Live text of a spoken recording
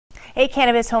A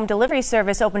cannabis home delivery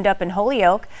service opened up in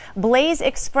Holyoke.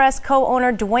 BlazeXpress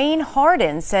co-owner Dwayne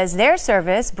Hardin says their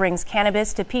service brings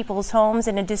cannabis to people's homes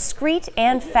in a discreet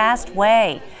and fast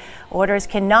way. Orders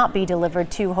cannot be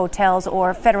delivered to hotels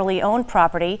or federally owned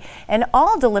property, and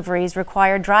all deliveries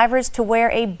require drivers to wear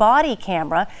a body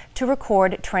camera to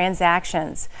record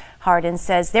transactions. Hardin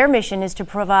says their mission is to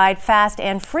provide fast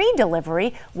and free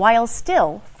delivery while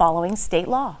still following state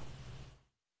law.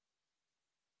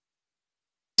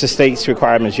 The state's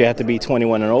requirements, you have to be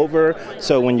 21 and over.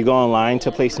 So when you go online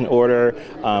to place an order,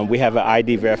 we have an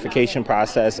ID verification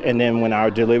process. And then when our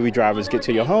delivery drivers get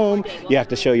to your home, you have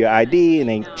to show your ID, and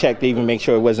they check to even make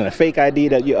sure it wasn't a fake ID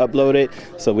that you uploaded.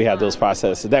 So we have those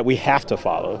processes that we have to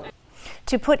follow.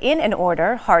 To put in an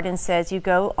order, Hardin says you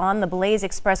go on the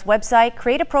BlazeXpress website,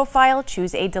 create a profile,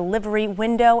 choose a delivery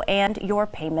window and your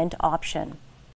payment option.